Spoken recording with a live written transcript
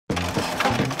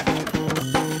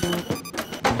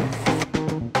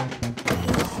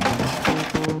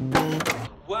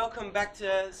welcome back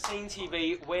to Scene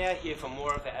TV. We're here for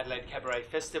more of the Adelaide Cabaret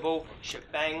Festival,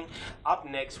 shebang. Up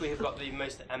next, we have got the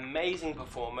most amazing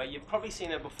performer. You've probably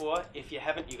seen her before. If you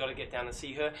haven't, you've got to get down and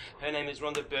see her. Her name is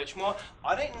Rhonda Burchmore.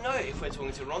 I don't know if we're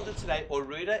talking to Rhonda today or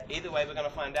Ruda. Either way, we're going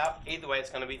to find out. Either way, it's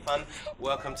going to be fun.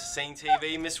 Welcome to Scene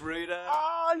TV, Miss Ruda.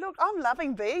 Oh, look, I'm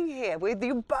loving being here with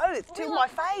you both. Two of my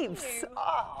faves.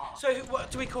 Oh. So,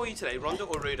 what do we call you today, Rhonda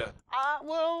or Ruda?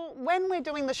 Well, when we're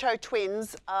doing the show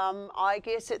Twins, I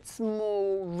guess it's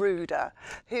more Ruda,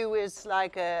 who is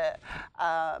like a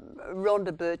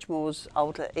Rhonda Burchmore's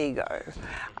alter ego.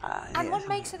 And what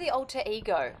makes her the alter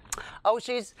ego? Oh,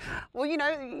 well, you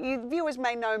know, you viewers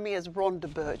may know me as Rhonda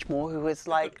Burchmore, who is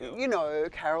like, you know,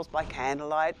 Carols by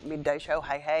Candlelight, Midday Show,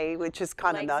 Hey Hey, which is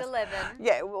kind of nice. 11.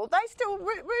 Yeah, well,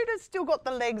 Ruda's still got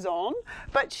the legs on,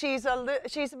 but she's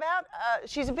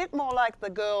a bit more like the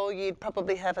girl you'd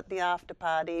probably have at the after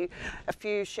party, a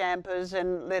few champers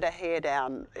and let her hair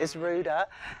down is Ruda,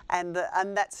 and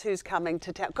that's who's coming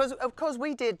to town. Because of course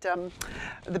we did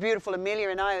the beautiful Amelia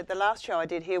and I. The last show I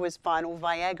did here was Final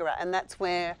Viagra, and that's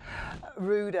where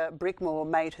Rhonda Burchmore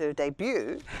made her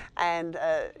debut. And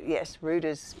yes,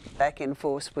 Ruda's back in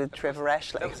force with Trevor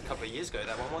Ashley. That was a couple of years ago,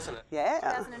 that one, wasn't it? Yeah.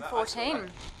 2014.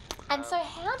 And so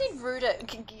how did Ruda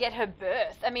get her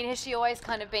birth? I mean, has she always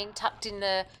kind of been tucked in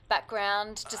the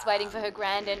background, just waiting for her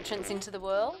grand entrance into the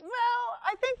world? Well,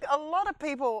 I think a lot of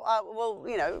people, well,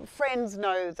 you know, friends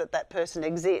know that person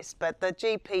exists, but the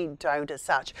GP don't as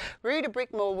such. Rhonda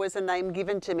Burchmore was a name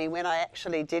given to me when I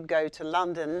actually did go to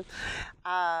London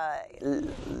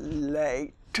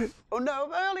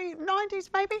early 90s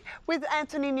maybe, with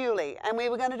Anthony Newley, and we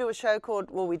were going to do a show called,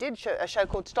 a show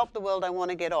called Stop the World, I Want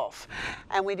to Get Off,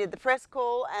 and we did the press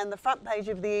call, and the front page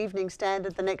of the Evening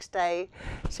Standard the next day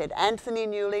said Anthony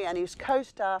Newley and his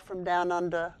co-star from Down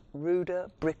Under, Rhonda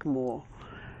Burchmore.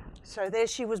 So there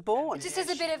she was born. Just as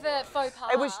a bit of a faux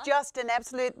pas. It was just an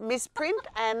absolute misprint,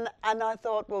 and I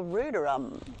thought, well,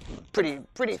 Rhonda,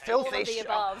 pretty filthy. All of the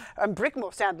above. And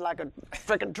Burchmore sounded like a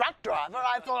freaking truck driver.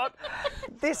 I thought,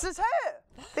 this is her.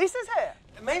 This is her.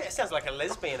 Maybe it sounds like a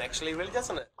lesbian, actually, really,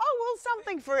 doesn't it? Oh, well,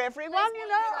 something for everyone, you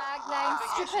know. Drag name,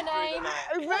 stripper name.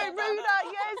 Rhonda,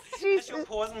 yes, she's... That's your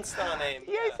porn star name.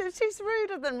 Yes, she's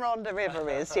ruder than Rhonda ever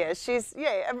is. Yes,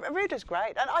 Ruda's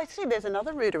great, and I see there's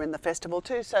another Ruda in the festival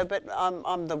too. So, but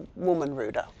I'm the woman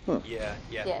Ruda. Yeah,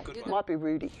 good one. Might be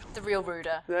Rudy. The real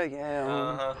Ruda.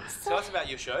 Yeah. Tell us about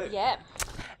your show. Yeah.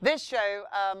 This show,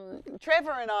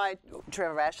 Trevor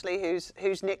Trevor Ashley,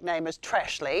 whose nickname is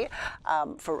Trashley,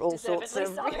 for all sorts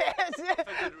of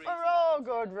for all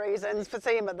good reasons. For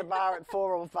seeing him at the bar at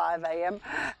 4 or 5 a.m.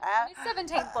 His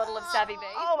 17th bottle of Savvy Bee.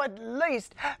 Oh, at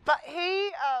least. But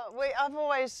I've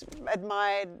always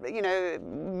admired, you know,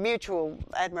 mutual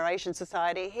admiration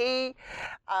society. He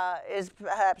is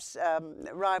perhaps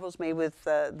rivals me with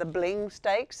the bling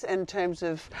stakes in terms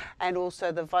of, and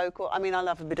also the vocal. I mean, I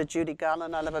love a bit of Judy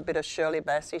Garland. I love a bit of Shirley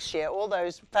Bassey, Cher, all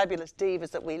those fabulous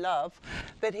divas that we love,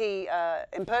 that he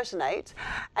impersonates.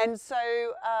 And so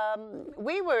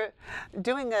we were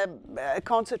doing a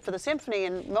concert for the Symphony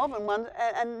in Melbourne once,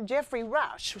 and Jeffrey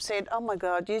Rush said, "Oh my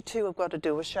God, you two have got to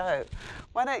do a show.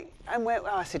 Why don't?" And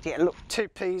I said, "Yeah, look, 2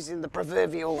 peas in the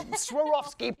proverbial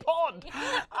Swarovski pod."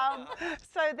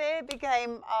 So there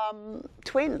became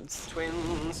twins.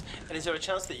 Twins. And is there a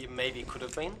chance that you maybe could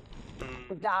have been?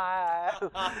 No. The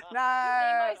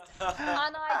most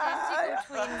unidentical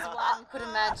twins one could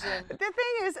imagine. The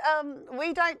thing is,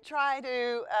 we don't try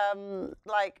to,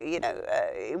 like, you know,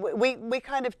 we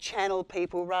kind of channel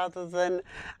people rather than,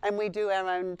 and we do our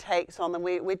own takes on them.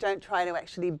 We don't try to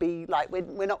actually be like,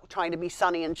 we're not trying to be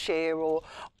Sonny and Cher or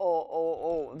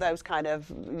those kind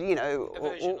of, you know,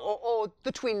 or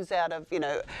the twins out of, you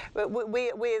know,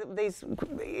 we're these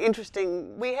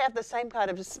interesting, we have the same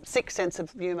kind of sixth sense of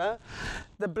humour.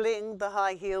 The bling, the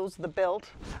high heels, the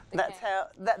belt. That's how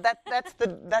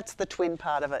that's the twin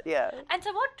part of it. Yeah. And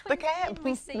so, what twins did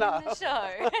we see in the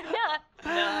show?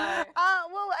 No.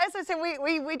 Well, as I said,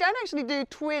 we don't actually do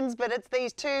twins, but it's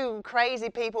these 2 crazy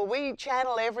people. We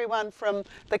channel everyone from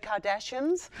the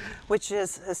Kardashians, which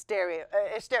is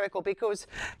hysterical because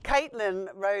Caitlyn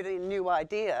wrote a new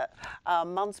idea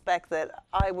months back that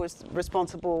I was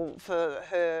responsible for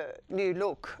her new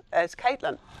look as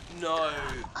Caitlyn. No,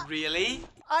 really?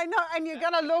 I know, and you're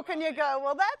going to look and you go,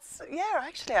 well, that's, yeah,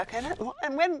 actually, I can.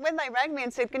 And when they rang me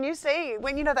and said, can you see,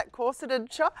 when you know that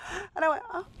corseted shot? And I went,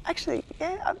 oh, actually,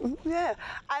 yeah, yeah.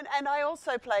 And I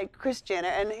also play Kris Jenner,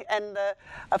 and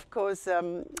of course,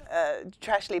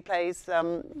 Trashley plays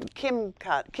Kimmy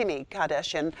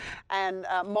Kardashian, and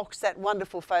mocks that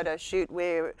wonderful photo shoot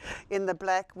where in the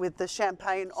black with the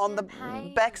champagne on the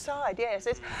backside. Yes,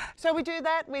 so we do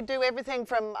that. We do everything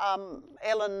from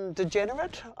Ellen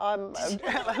DeGenerate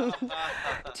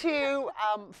to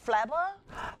Flabber.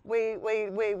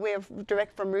 We're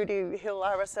direct from Rudy Hill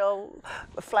RSL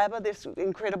Flabber, this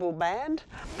incredible band,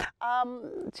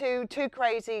 to two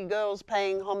crazy girls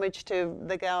paying homage to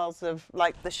the gals of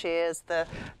like the Chers, the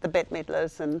Bette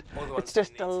Midlers, and it's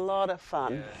just a lot of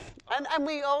fun. Yeah. And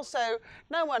we also,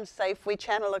 no one's safe, we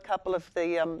channel a couple of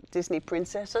the Disney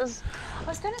princesses. I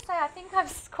was going to say, I think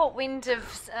I've caught wind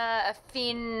of a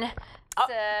Finn,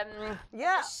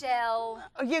 Michelle.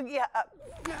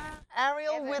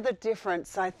 Ariel with a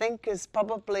difference, I think, is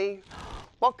probably,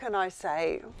 what can I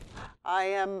say? I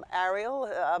am Ariel,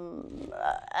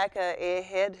 Aka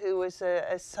Airhead, who was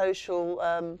a social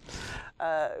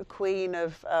queen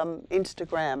of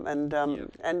Instagram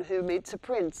and who meets a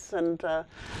prince. And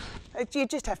you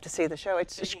just have to see the show.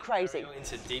 It's crazy. Ariel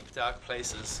into deep, dark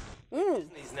places.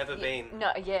 Disney's never been.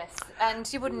 No, yes.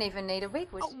 And you wouldn't even need a wig,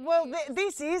 would you? Well,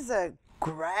 this is a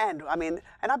grand, I mean,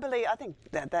 and I think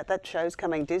that show's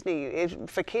coming, Disney,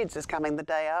 for kids is coming the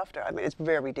day after. I mean, it's a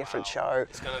very different show.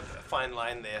 It's got a fine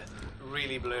line there,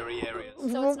 really blurry areas.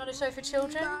 So it's not a show for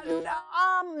children?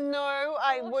 No,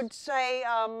 I would say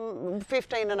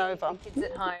 15 and over. Kids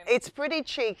at home. It's pretty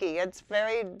cheeky. It's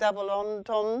very double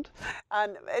entendre,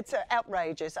 and it's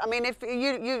outrageous. I mean, if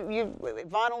you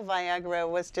vinyl Viagra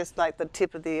was just like the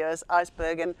tip of the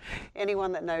iceberg, and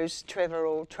anyone that knows Trevor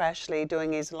or Trashley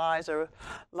doing his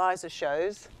Liza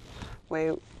shows,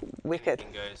 we're wicked.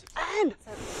 And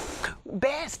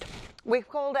best. We've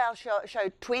called our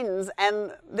show Twins,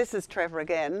 and this is Trevor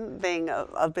again, being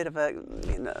a bit of a,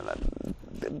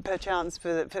 perchance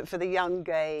for the young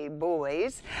gay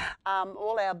boys.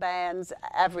 All our bands'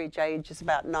 average age is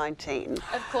about 19.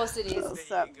 Of course it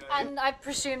is. And I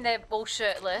presume they're all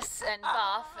shirtless and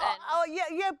buff.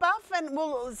 Yeah, buff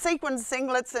and sequin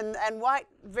singlets and white,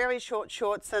 very short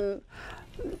shorts and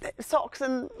socks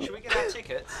and. Should we get our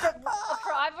tickets?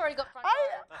 I've already got front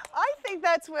row. I think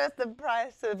that's worth the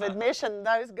price of admission.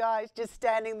 Those guys just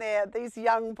standing there, these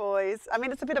young boys. I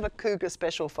mean, it's a bit of a cougar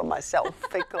special for myself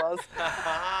because,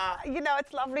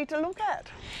 it's lovely to look at.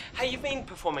 Hey, you've been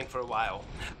performing for a while.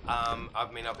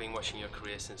 I've been watching your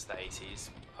career since the 80s.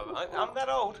 I'm that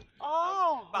old.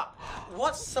 Oh. But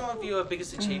what's some of your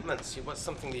biggest achievements? What's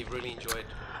something that you've really enjoyed?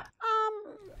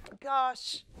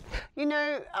 Gosh,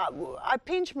 I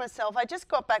pinch myself. I just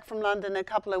got back from London a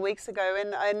couple of weeks ago,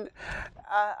 and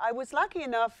I was lucky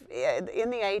enough in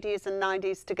the 80s and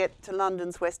 90s to get to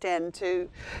London's West End to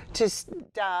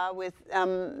star with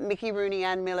Mickey Rooney,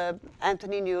 Ann Miller,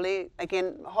 Anthony Newley,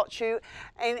 again, Hot Shoe,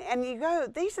 and you go,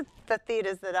 these are the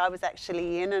theatres that I was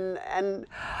actually in, and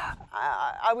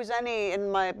I was only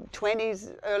in my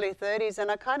 20s, early 30s,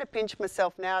 and I kind of pinch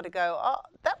myself now to go, oh,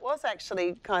 that was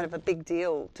actually kind of a big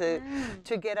deal to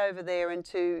get over there and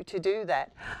to do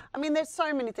that. I mean, there's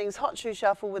so many things. Hot Shoe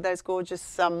Shuffle with those gorgeous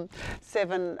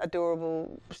 7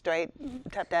 adorable straight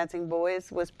tap dancing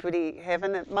boys was pretty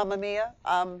heaven at Mamma Mia.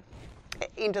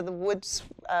 Into the Woods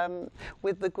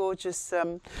with the gorgeous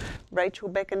Rachel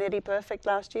Beck and Eddie Perfect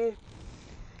last year.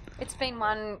 It's been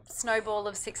one snowball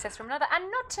of success from another, and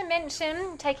not to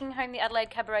mention taking home the Adelaide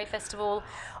Cabaret Festival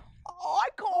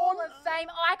Hall of Fame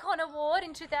Icon Award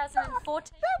in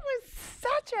 2014. That was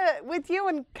such with you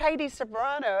and Katie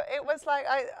Sobrano, it was like,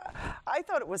 I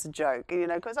thought it was a joke,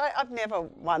 because I've never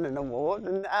won an award.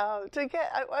 And I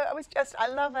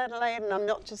love Adelaide, and I'm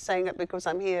not just saying it because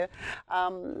I'm here.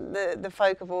 The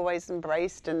folk have always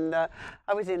embraced, and I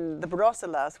was in the Barossa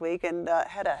last week and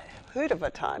had a hoot of a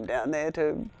time down there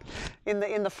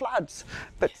in the floods.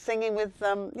 But singing with,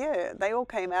 they all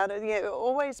came out,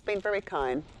 always been very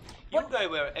kind. You'll go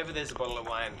wherever there's a bottle of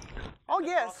wine. Oh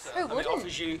yes. Who wouldn't? It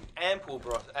offers you ample.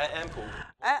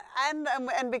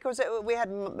 And because we had,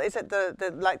 is it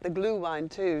the glue wine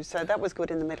too? So that was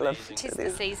good in the middle of. Tis the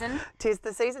season. Tis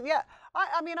the season. Yeah.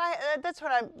 I mean, that's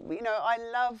what I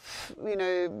love.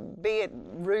 Be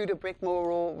it Rhonda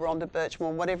Burchmore or Rhonda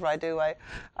Burchmore, whatever I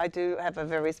do have a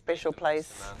very special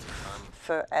place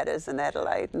for Adders and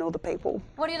Adelaide and all the people.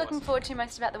 What are you looking forward to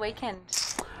most about the weekend?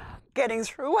 Getting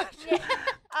through it. Yeah.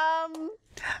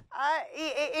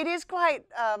 It is quite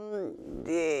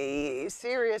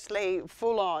seriously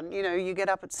full on. You know, you get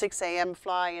up at 6 a.m,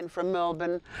 fly in from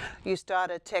Melbourne, you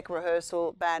start a tech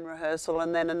rehearsal, band rehearsal,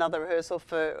 and then another rehearsal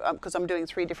for, because I'm doing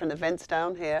 3 different events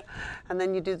down here, and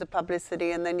then you do the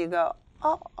publicity, and then you go,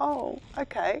 oh,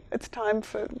 okay, it's time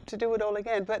to do it all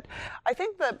again. But I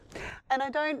think that, and I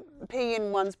don't pee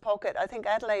in one's pocket, I think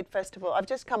Adelaide Festival, I've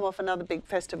just come off another big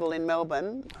festival in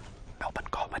Melbourne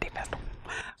Comedy Festival.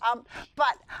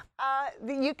 But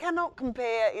you cannot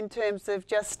compare in terms of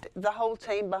just the whole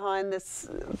team behind this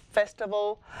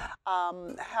festival,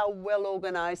 how well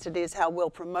organised it is, how well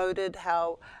promoted,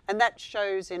 and that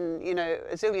shows in, you know,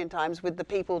 a zillion times with the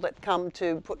people that come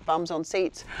to put bums on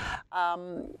seats.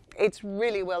 It's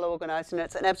really well organised, and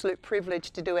it's an absolute privilege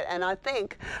to do it. And I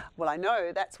think, well, I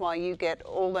know that's why you get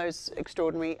all those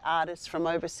extraordinary artists from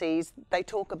overseas. They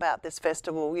talk about this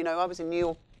festival. You know, I was in New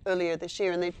York earlier this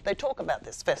year, and they talk about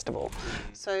this festival.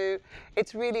 So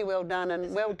it's really well done,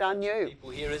 and well done you. People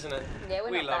here, isn't it? Yeah,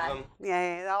 we love them.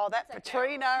 Yeah, oh, that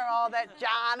Patrina, oh, that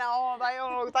Jana,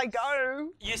 oh, they go.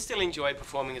 You still enjoy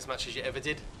performing as much as you ever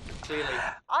did, clearly.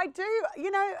 I do. You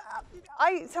know,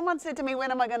 someone said to me, when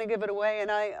am I going to give it away?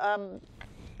 And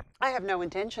I have no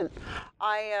intention.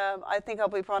 I think I'll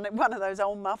be one of those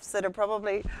old muffs that are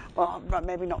probably, well,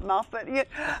 maybe not muff, but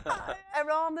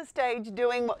around the stage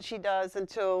doing what she does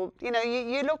until, you know,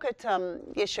 you look at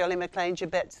your Shirley MacLaine, your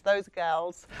Betts, those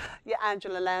gals, your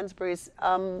Angela Lansbury's.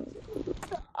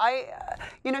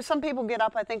 You know, some people get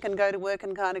up, I think, and go to work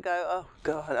and kind of go, oh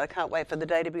God, I can't wait for the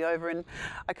day to be over, and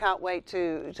I can't wait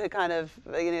to kind of,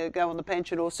 you know, go on the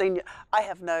pension or senior. I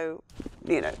have no,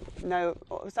 you know,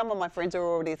 some of my friends are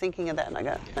already thinking of that, and I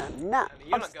go, nah,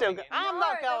 I'm not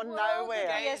going nowhere.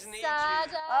 A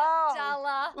sadder,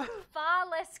 duller, far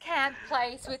less camp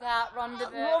place without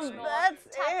Rhonda Burchmore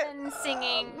tapping,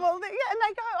 singing. Well, yeah, and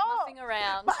they go, nothing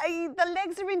around. But the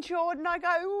legs are insured, and I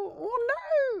go, well,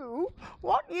 no.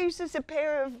 What use is a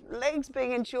pair of legs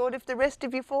being insured if the rest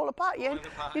of you fall apart? You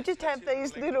just have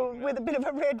these little with a bit of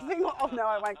a red thing. Oh no,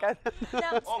 I won't go.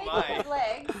 Now, speaking of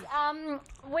legs,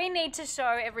 we need to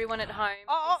show everyone at home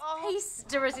this piece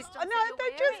de resistance. No,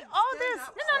 they just No,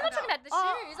 I'm not talking about the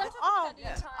shoes. I'm talking about the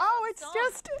entire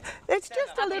it's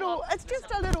just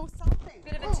a little something.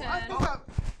 bit of a turn.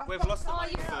 We've lost the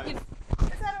microphone. Is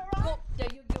that all right? Yeah,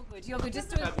 you're good. You're good. Just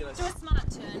do a smart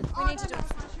turn. We need to do.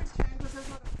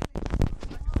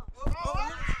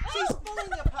 She's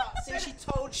falling apart. See, she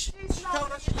told us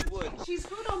she would. She's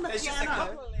good on the There's just a piano.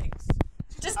 couple of legs.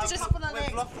 Just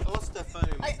We've lost the foam.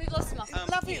 we've lost some.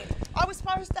 Lovely. I was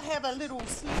supposed to have a little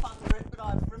slip under it, but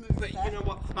I've removed But that. you know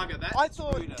what? Bugger that. I It's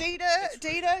thought, ruder.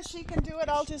 Dita, she can do it.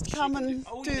 I'll just come and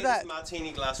All do you need that. is a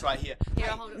martini glass right here. Here,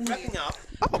 Hey, I'll hold it for wrapping up,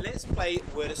 let's play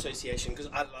word association, because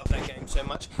I love that game so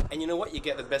much. And you know what? You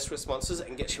get the best responses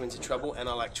and gets you into trouble, and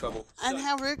I like trouble. And So-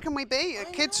 how rude can we be?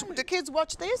 Do kids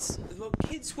watch this? Well,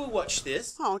 kids will watch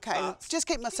this. Oh, okay. Just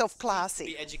keep myself Be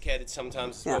classy. educated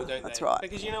sometimes as Yeah, well, don't that's they? right.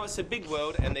 Because you know it's a big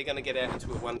world, and they're going to get out into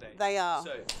it one day. They are.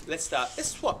 So let's start. Let's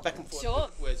swap back and forth Sure.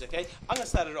 with words, okay? I'm going to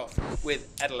start it off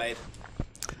with Adelaide.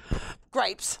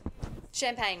 Grapes.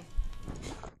 Champagne.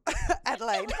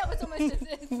 Adelaide. That was almost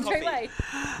a straight way.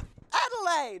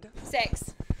 Adelaide.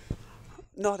 Sex.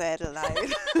 Not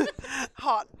Adelaide.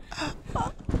 Hot.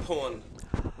 Porn.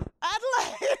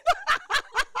 Adelaide.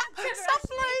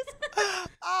 Someplace.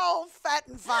 Oh, fat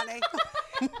and funny.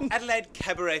 Adelaide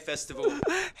Cabaret Festival.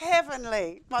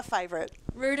 Heavenly. My favourite.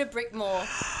 Rhonda Burchmore.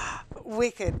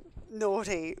 Wicked.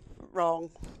 Naughty. Wrong.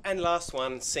 And last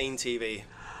one, Scene TV.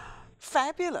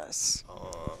 Fabulous.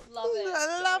 Love it.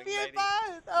 I love Darling you lady.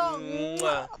 both. Oh,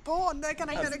 Mwah. porn. They're going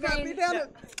to go been- me down Now,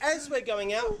 it. as we're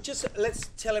going out, just let's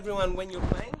tell everyone when you're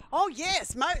playing. Oh,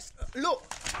 yes, most. Look,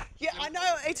 yeah, I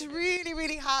know it's really,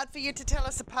 really hard for you to tell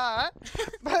us apart,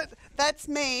 but that's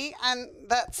me and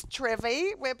that's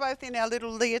Trevi. We're both in our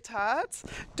little leotards.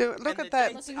 Look And at the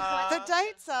that. dates The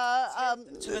dates are,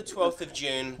 To the 12th of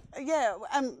June. yeah,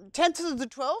 10th to the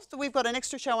 12th. We've got an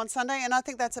extra show on Sunday, and I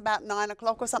think that's about 9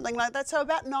 o'clock or something like that. So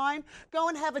about 9, go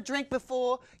and have a drink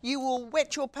before. You will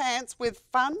wet your pants with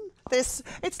fun. It's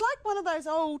like one of those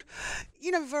old,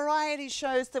 you know, variety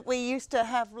shows that we used to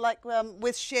have, like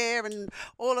with Cher and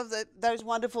all of those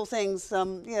wonderful things.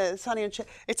 Yeah, Sonny and Cher.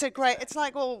 It's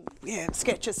like all,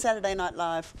 sketches, Saturday Night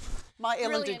Live. My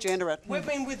Ellen Brilliant. DeGenerate. We've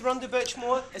been with Rhonda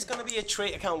Burchmore. It's going to be a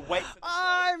treat. I can't wait for the show.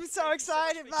 I'm so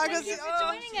excited, Markus. Thank you for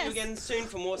joining See you us. again soon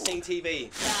for more Scene TV.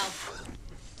 Wow.